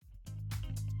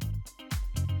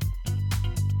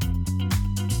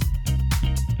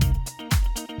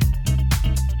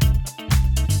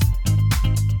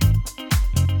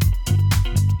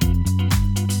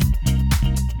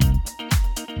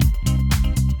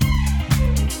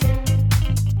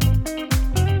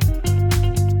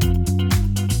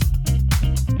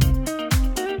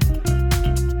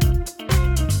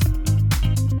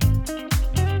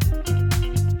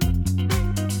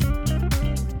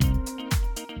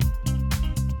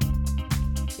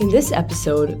In this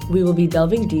episode, we will be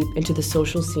delving deep into the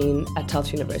social scene at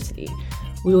Tufts University.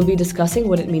 We will be discussing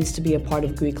what it means to be a part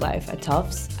of Greek life at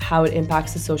Tufts, how it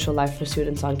impacts the social life for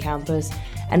students on campus,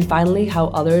 and finally, how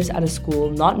others at a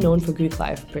school not known for Greek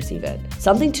life perceive it.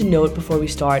 Something to note before we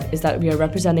start is that we are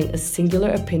representing a singular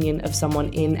opinion of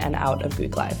someone in and out of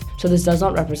Greek life, so this does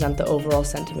not represent the overall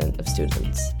sentiment of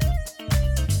students.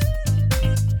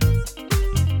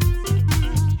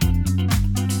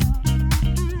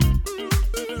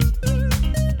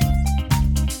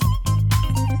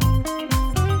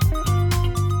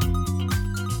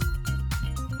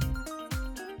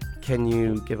 Can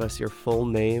you give us your full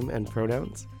name and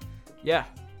pronouns? Yeah,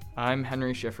 I'm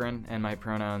Henry Shifren, and my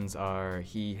pronouns are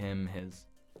he, him, his.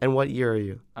 And what year are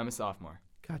you? I'm a sophomore.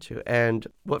 Got you. And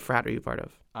what frat are you part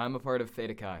of? I'm a part of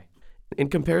Theta Chi. In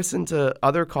comparison to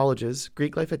other colleges,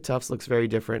 Greek life at Tufts looks very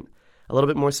different, a little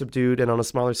bit more subdued and on a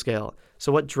smaller scale.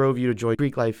 So what drove you to join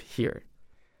Greek life here?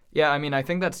 Yeah, I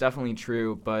think that's definitely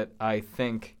true, but I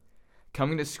think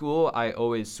coming to school, I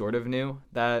always sort of knew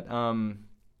that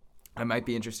I might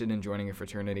be interested in joining a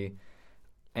fraternity,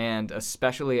 and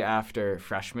especially after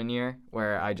freshman year,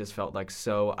 where I just felt like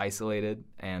so isolated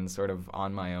and sort of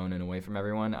on my own and away from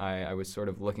everyone. I was sort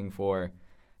of looking for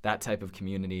that type of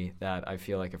community that I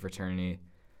feel like a fraternity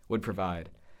would provide,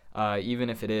 even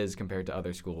if it is compared to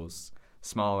other schools,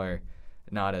 smaller,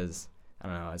 not as,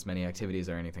 as many activities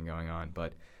or anything going on,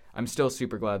 but I'm still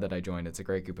super glad that I joined. It's a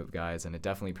great group of guys, and it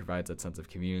definitely provides that sense of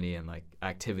community and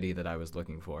activity that I was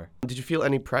looking for. Did you feel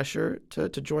any pressure to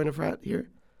join a frat here?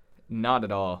 Not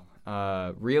at all.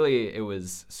 Really, it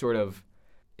was sort of,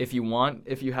 if you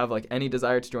have any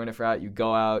desire to join a frat, you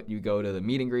go out, you go to the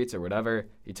meet and greets or whatever,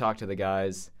 you talk to the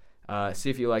guys, see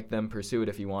if you like them, pursue it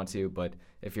if you want to, but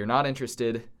if you're not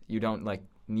interested, you don't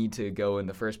need to go in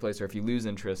the first place, or if you lose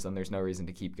interest, then there's no reason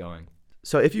to keep going.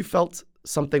 So if you felt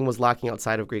something was lacking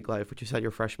outside of Greek life, which you said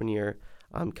your freshman year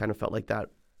kind of felt like that,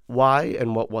 why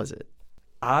and what was it?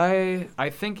 I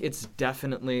think it's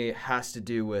definitely has to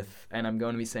do with, and I'm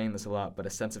going to be saying this a lot, but a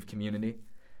sense of community.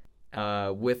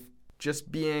 With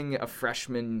just being a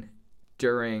freshman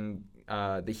during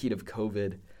the heat of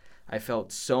COVID, I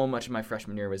felt so much of my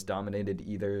freshman year was dominated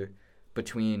either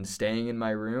between staying in my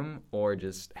room or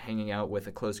just hanging out with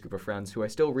a close group of friends who I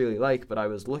still really like, but I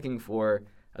was looking for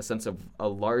a sense of a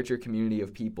larger community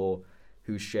of people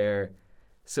who share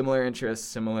similar interests,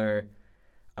 similar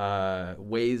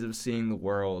ways of seeing the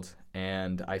world,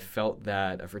 and I felt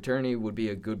that a fraternity would be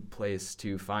a good place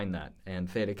to find that, and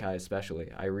Theta Chi especially.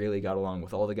 I really got along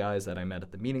with all the guys that I met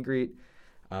at the meet and greet,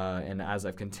 and as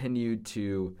I've continued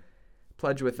to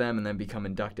pledge with them and then become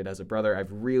inducted as a brother,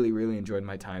 I've really, really enjoyed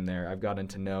my time there. I've gotten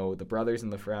to know the brothers in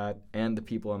the frat and the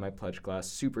people in my pledge class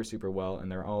super, super well, and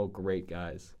they're all great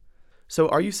guys. So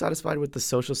are you satisfied with the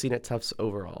social scene at Tufts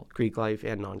overall, Greek life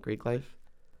and non-Greek life?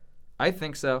 I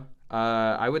think so.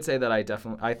 I would say that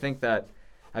I think that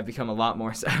I've become a lot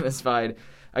more satisfied.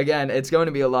 Again, it's going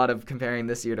to be a lot of comparing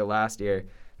this year to last year,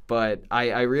 but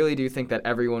I really do think that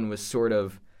everyone was sort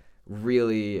of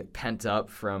really pent up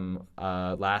from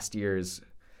last year's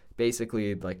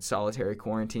basically solitary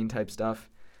quarantine type stuff.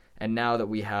 And now that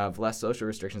we have less social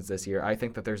restrictions this year, I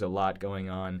think that there's a lot going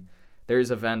on.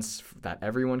 There's events that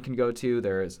everyone can go to.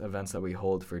 There's events that we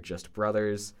hold for just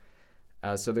brothers.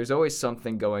 So there's always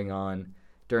something going on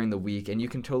during the week, and you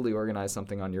can totally organize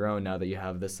something on your own now that you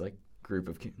have this group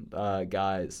of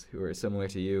guys who are similar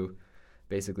to you,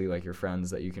 basically your friends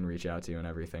that you can reach out to and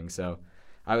everything. So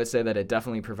I would say that it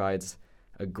definitely provides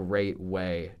a great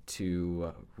way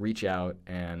to reach out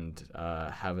and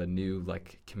have a new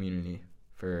community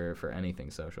for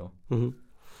anything social. Mm-hmm.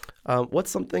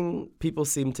 What's something people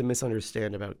seem to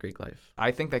misunderstand about Greek life?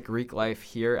 I think that Greek life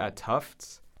here at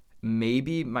Tufts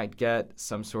maybe might get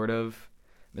some sort of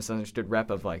misunderstood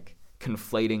rep of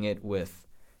conflating it with,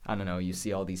 you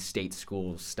see all these state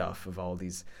school stuff of all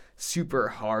these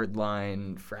super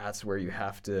hardline frats where you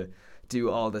have to do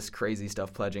all this crazy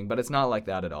stuff pledging, but it's not like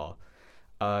that at all.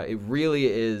 It really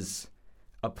is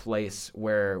a place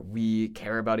where we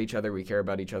care about each other, we care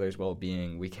about each other's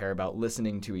well-being, we care about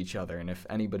listening to each other, and if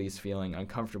anybody's feeling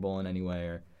uncomfortable in any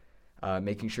way, or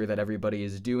making sure that everybody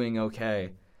is doing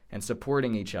okay and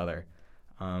supporting each other.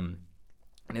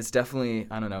 And it's definitely,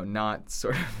 not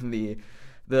sort of the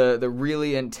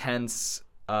really intense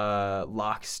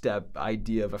lockstep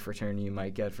idea of a fraternity you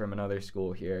might get from another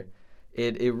school here.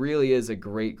 It really is a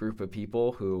great group of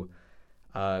people who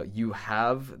you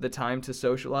have the time to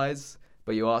socialize,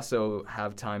 but you also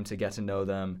have time to get to know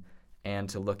them and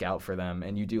to look out for them,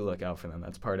 and you do look out for them.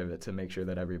 That's part of it, to make sure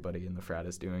that everybody in the frat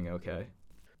is doing okay.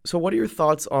 So what are your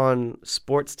thoughts on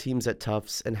sports teams at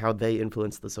Tufts and how they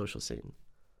influence the social scene?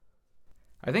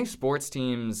 I think sports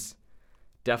teams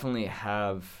definitely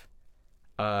have,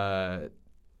 I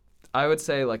would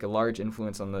say, like a large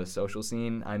influence on the social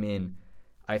scene. I mean,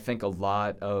 I think a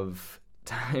lot of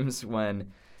times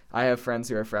when I have friends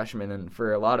who are freshmen, and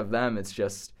for a lot of them, it's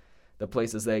just the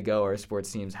places they go are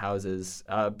sports teams' houses,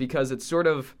 because it's sort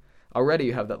of already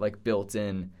you have that like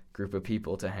built-in group of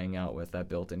people to hang out with, that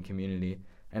built-in community.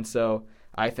 And so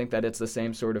I think that it's the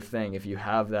same sort of thing. If you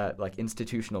have that like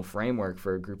institutional framework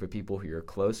for a group of people who you're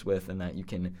close with and that you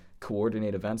can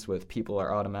coordinate events with, people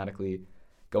are automatically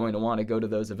going to want to go to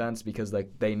those events because like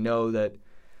they know that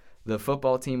the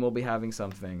football team will be having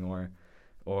something,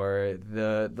 or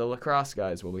the lacrosse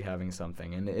guys will be having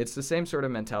something. And it's the same sort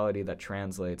of mentality that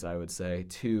translates, I would say,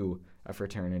 to a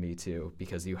fraternity too,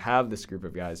 because you have this group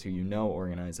of guys who you know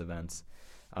organize events.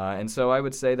 And so I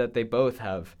would say that they both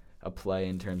have a play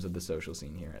in terms of the social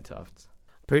scene here at Tufts.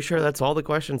 Pretty sure that's all the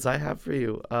questions I have for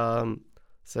you.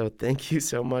 So thank you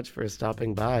so much for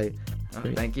stopping by.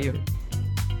 Thank you.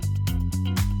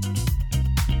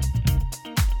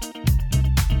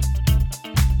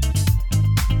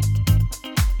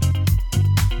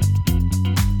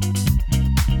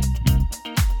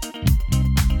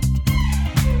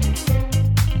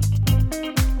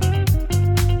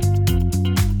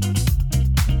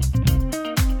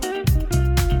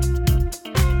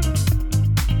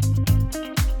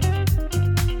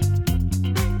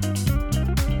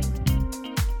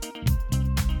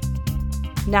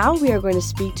 Now we are going to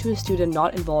speak to a student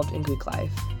not involved in Greek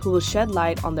life, who will shed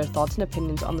light on their thoughts and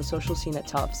opinions on the social scene at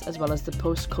Tufts, as well as the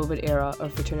post-COVID era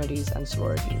of fraternities and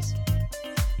sororities.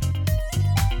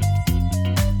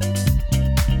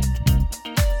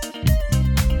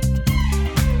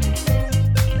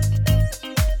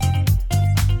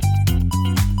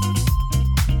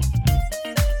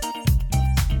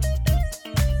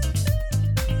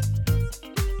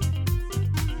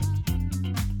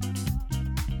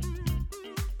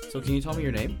 So can you tell me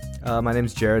your name? My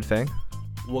name's Jared Fang.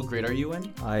 What grade are you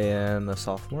in? I am a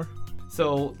sophomore.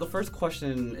 So the first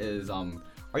question is, are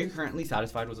you currently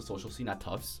satisfied with the social scene at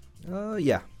Tufts?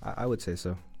 Yeah, I would say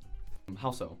so.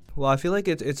 How so? Well, I feel like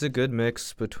it's a good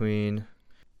mix between,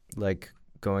 like,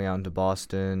 going out into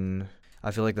Boston.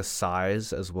 I feel like the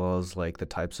size as well as, like, the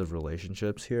types of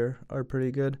relationships here are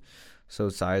pretty good. So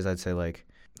size, I'd say, like,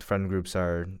 friend groups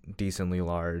are decently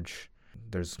large.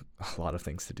 There's a lot of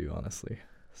things to do, honestly.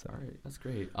 So. All right, that's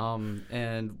great.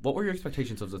 And what were your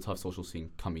expectations of the Tufts social scene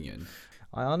coming in?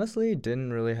 I honestly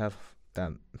didn't really have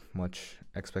that much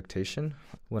expectation.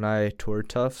 When I toured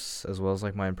Tufts, as well as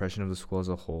like my impression of the school as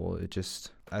a whole,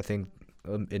 I think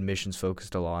admissions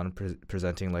focused a lot on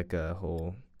presenting like a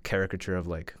whole caricature of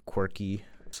like quirky.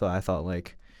 So I thought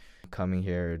like coming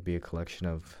here it'd be a collection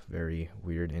of very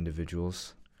weird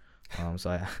individuals.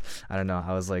 So I don't know.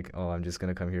 I was like, oh, I'm just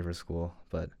gonna come here for school,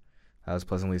 but I was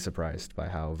pleasantly surprised by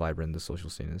how vibrant the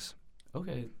social scene is.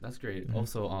 Okay, that's great. Mm-hmm.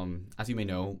 Also, as you may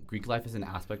know, Greek life is an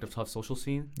aspect of Tufts social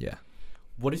scene. Yeah.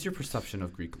 What is your perception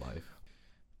of Greek life?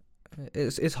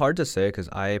 It's hard to say because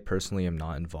I personally am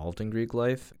not involved in Greek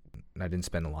life. I didn't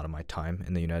spend a lot of my time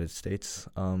in the United States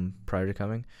prior to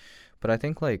coming. But I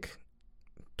think like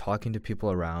talking to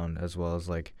people around as well as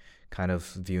like kind of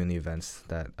viewing the events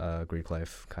that Greek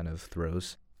life kind of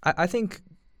throws. I think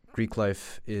Greek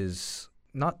life is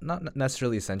not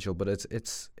necessarily essential, but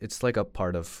it's like a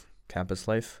part of campus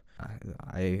life.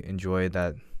 I enjoy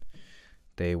that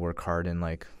they work hard in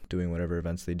like doing whatever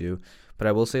events they do. But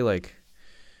I will say like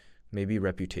maybe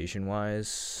reputation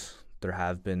wise there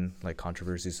have been like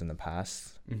controversies in the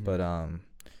past, mm-hmm.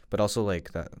 but also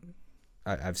like that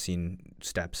I've seen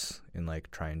steps in like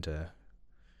trying to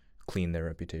clean their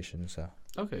reputation. So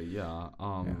okay, yeah.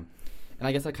 And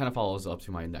I guess that kind of follows up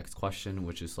to my next question,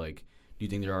 which is like, do you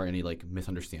think there are any like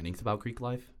misunderstandings about Greek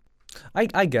life?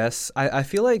 I guess I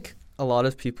feel like a lot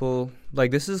of people like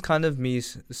this is kind of me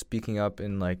speaking up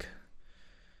in like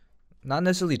not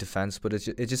necessarily defense, but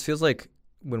it just feels like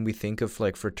when we think of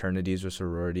like fraternities or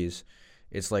sororities,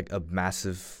 it's like a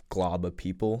massive glob of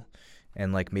people,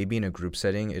 and like maybe in a group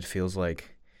setting it feels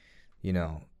like, you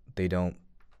know, they don't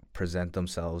present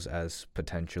themselves as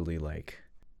potentially like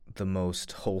the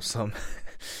most wholesome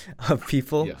of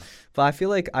people. Yeah. But I feel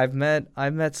like I've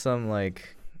met some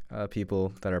like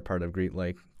people that are part of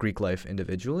Greek life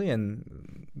individually,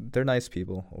 and they're nice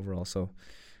people overall. So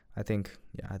I think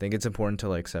it's important to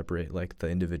like separate like the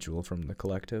individual from the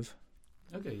collective.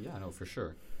 Okay, yeah, no, for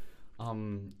sure.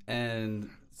 And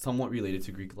somewhat related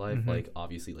to Greek life, mm-hmm. like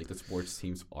obviously like the sports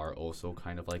teams are also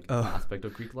kind of like an aspect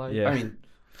of Greek life. Yeah. I mean,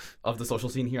 of the social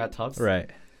scene here at Tufts. Right.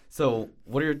 So,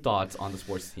 what are your thoughts on the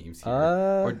sports teams here?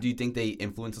 Or do you think they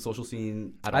influence the social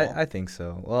scene at all? I think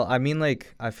so. Well, I mean,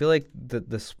 like, I feel like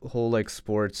this whole, like,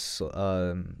 sports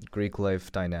Greek life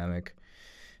dynamic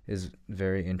is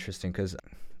very interesting because,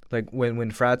 like,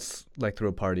 when frats, like,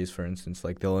 throw parties, for instance,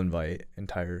 like, they'll invite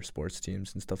entire sports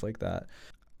teams and stuff like that.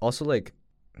 Also, like,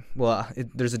 well,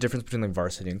 there's a difference between, like,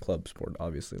 varsity and club sport,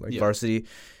 obviously. Like, varsity,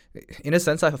 in a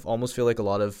sense, I almost feel like a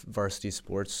lot of varsity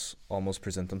sports almost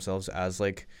present themselves as,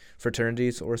 like,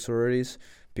 fraternities or sororities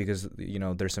because, you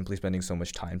know, they're simply spending so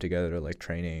much time together, like,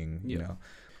 training, you know.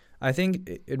 I think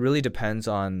it really depends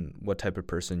on what type of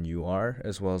person you are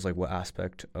as well as, like, what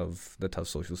aspect of the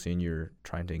Tufts social scene you're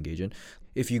trying to engage in.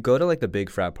 If you go to, like, the big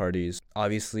frat parties,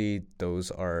 obviously those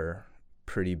are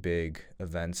pretty big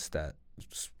events that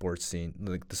sports scene,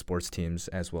 like the sports teams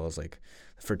as well as, like,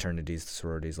 fraternities, the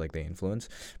sororities, like, they influence.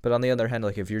 But on the other hand,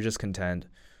 like, if you're just content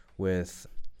with,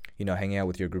 you know, hanging out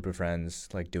with your group of friends,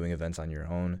 like, doing events on your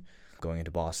own, going into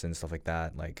Boston, stuff like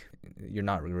that, like, you're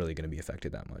not really going to be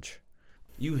affected that much.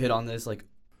 You hit on this like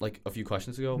a few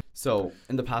questions ago. So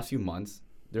in the past few months,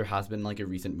 there has been, like, a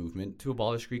recent movement to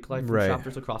abolish Greek life from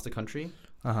chapters across the country.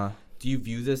 Do you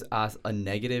view this as a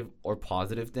negative or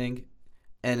positive thing?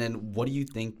 And then what do you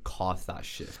think caused that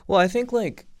shift? Well, I think,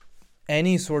 like,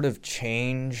 any sort of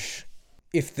change,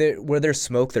 where there's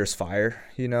smoke, there's fire,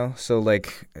 you know? So,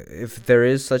 like, if there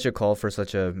is such a call for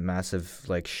such a massive,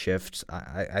 like, shift,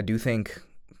 I do think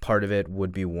part of it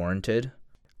would be warranted.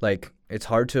 Like, it's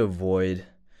hard to avoid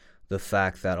the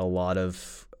fact that a lot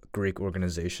of Greek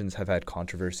organizations have had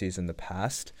controversies in the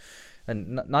past.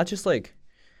 And not just, like,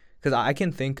 because I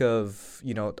can think of,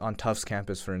 you know, on Tufts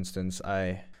campus, for instance,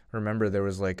 I remember there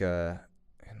was, like, I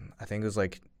think it was,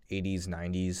 like, 80s,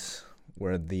 90s,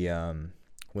 where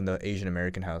when the Asian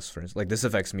American House, for instance, like, this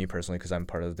affects me personally because I'm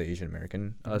part of the Asian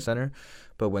American Center,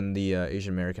 but when the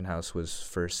Asian American House was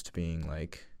first being,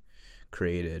 like,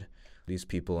 created, these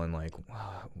people in, like,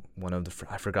 one of the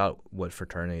I forgot what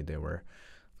fraternity they were,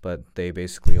 but they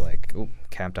basically, like,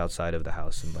 camped outside of the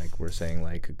house and, like, were saying,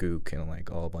 like, gook and,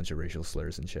 like, all a bunch of racial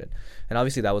slurs and shit. And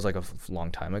obviously that was, like, a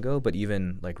long time ago, but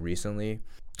even, like, recently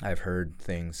I've heard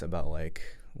things about, like,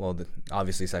 well,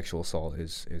 obviously sexual assault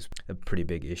is a pretty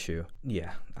big issue.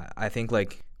 Yeah, I think,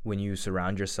 like, when you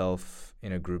surround yourself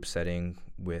in a group setting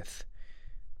with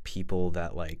people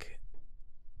that, like,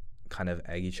 kind of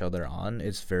egg each other on,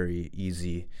 it's very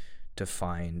easy to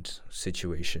find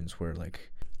situations where,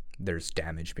 like, there's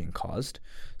damage being caused.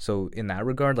 So in that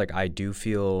regard, like, I do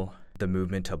feel the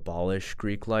movement to abolish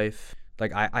Greek life,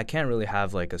 like, I can't really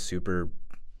have, like, a super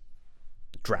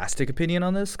drastic opinion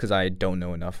on this because I don't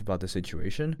know enough about the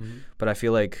situation, but I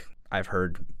feel like I've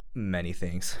heard many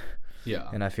things. Yeah.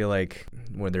 And I feel like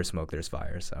where there's smoke, there's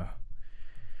fire, so.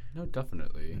 No,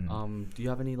 definitely. Do you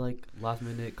have any, like, last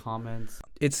minute comments?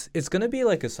 It's gonna be,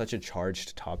 like, such a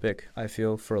charged topic, I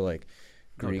feel, for, like,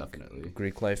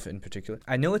 Greek life in particular.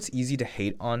 I know it's easy to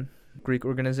hate on Greek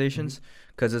organizations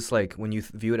because it's, like, when you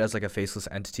view it as, like, a faceless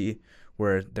entity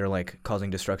where they're, like, causing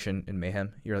destruction and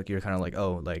mayhem, you're kind of like,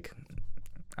 oh, like,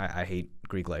 I hate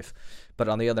Greek life. But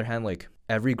on the other hand, like,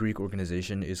 every Greek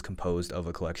organization is composed of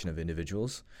a collection of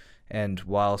individuals. And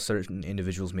while certain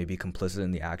individuals may be complicit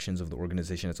in the actions of the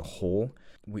organization as a whole,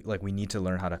 we need to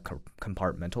learn how to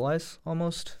compartmentalize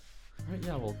almost. All right,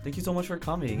 yeah, well, thank you so much for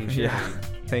coming. And yeah,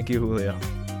 thank you, Julio.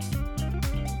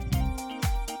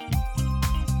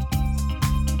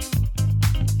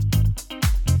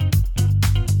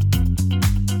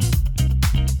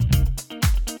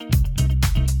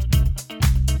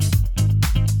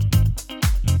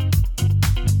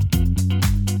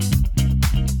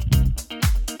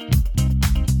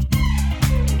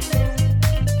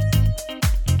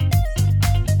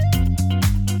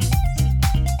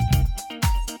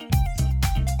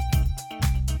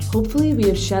 Hopefully, we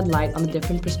have shed light on the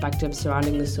different perspectives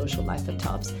surrounding the social life at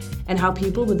Tufts and how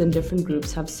people within different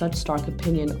groups have such stark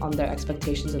opinion on their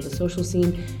expectations of the social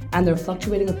scene and their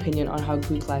fluctuating opinion on how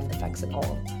Greek life affects it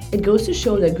all. It goes to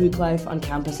show that Greek life on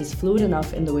campus is fluid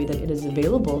enough in the way that it is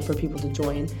available for people to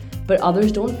join, but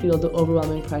others don't feel the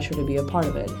overwhelming pressure to be a part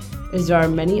of it, as there are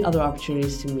many other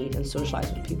opportunities to meet and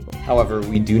socialize with people. However,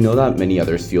 we do know that many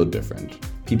others feel different.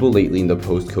 People lately in the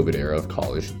post-COVID era of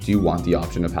college do want the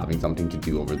option of having something to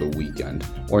do over the weekend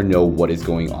or know what is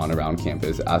going on around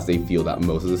campus, as they feel that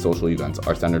most of the social events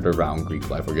are centered around Greek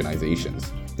life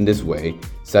organizations. In this way,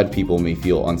 said people may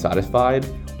feel unsatisfied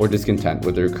or discontent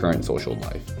with their current social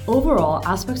life. Overall,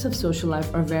 aspects of social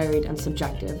life are varied and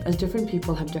subjective, as different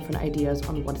people have different ideas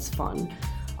on what is fun.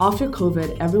 After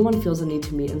COVID, everyone feels the need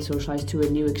to meet and socialize to a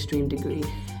new extreme degree,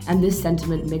 And this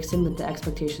sentiment mixed in with the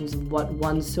expectations of what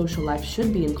one's social life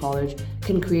should be in college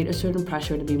can create a certain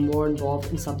pressure to be more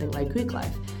involved in something like Greek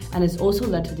life. And it's also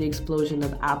led to the explosion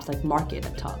of apps like Market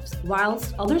at Tufts.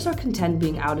 Whilst others are content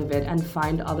being out of it and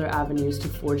find other avenues to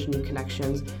forge new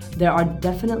connections, there are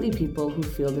definitely people who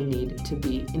feel the need to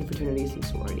be in fraternities and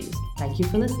sororities. Thank you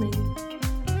for listening.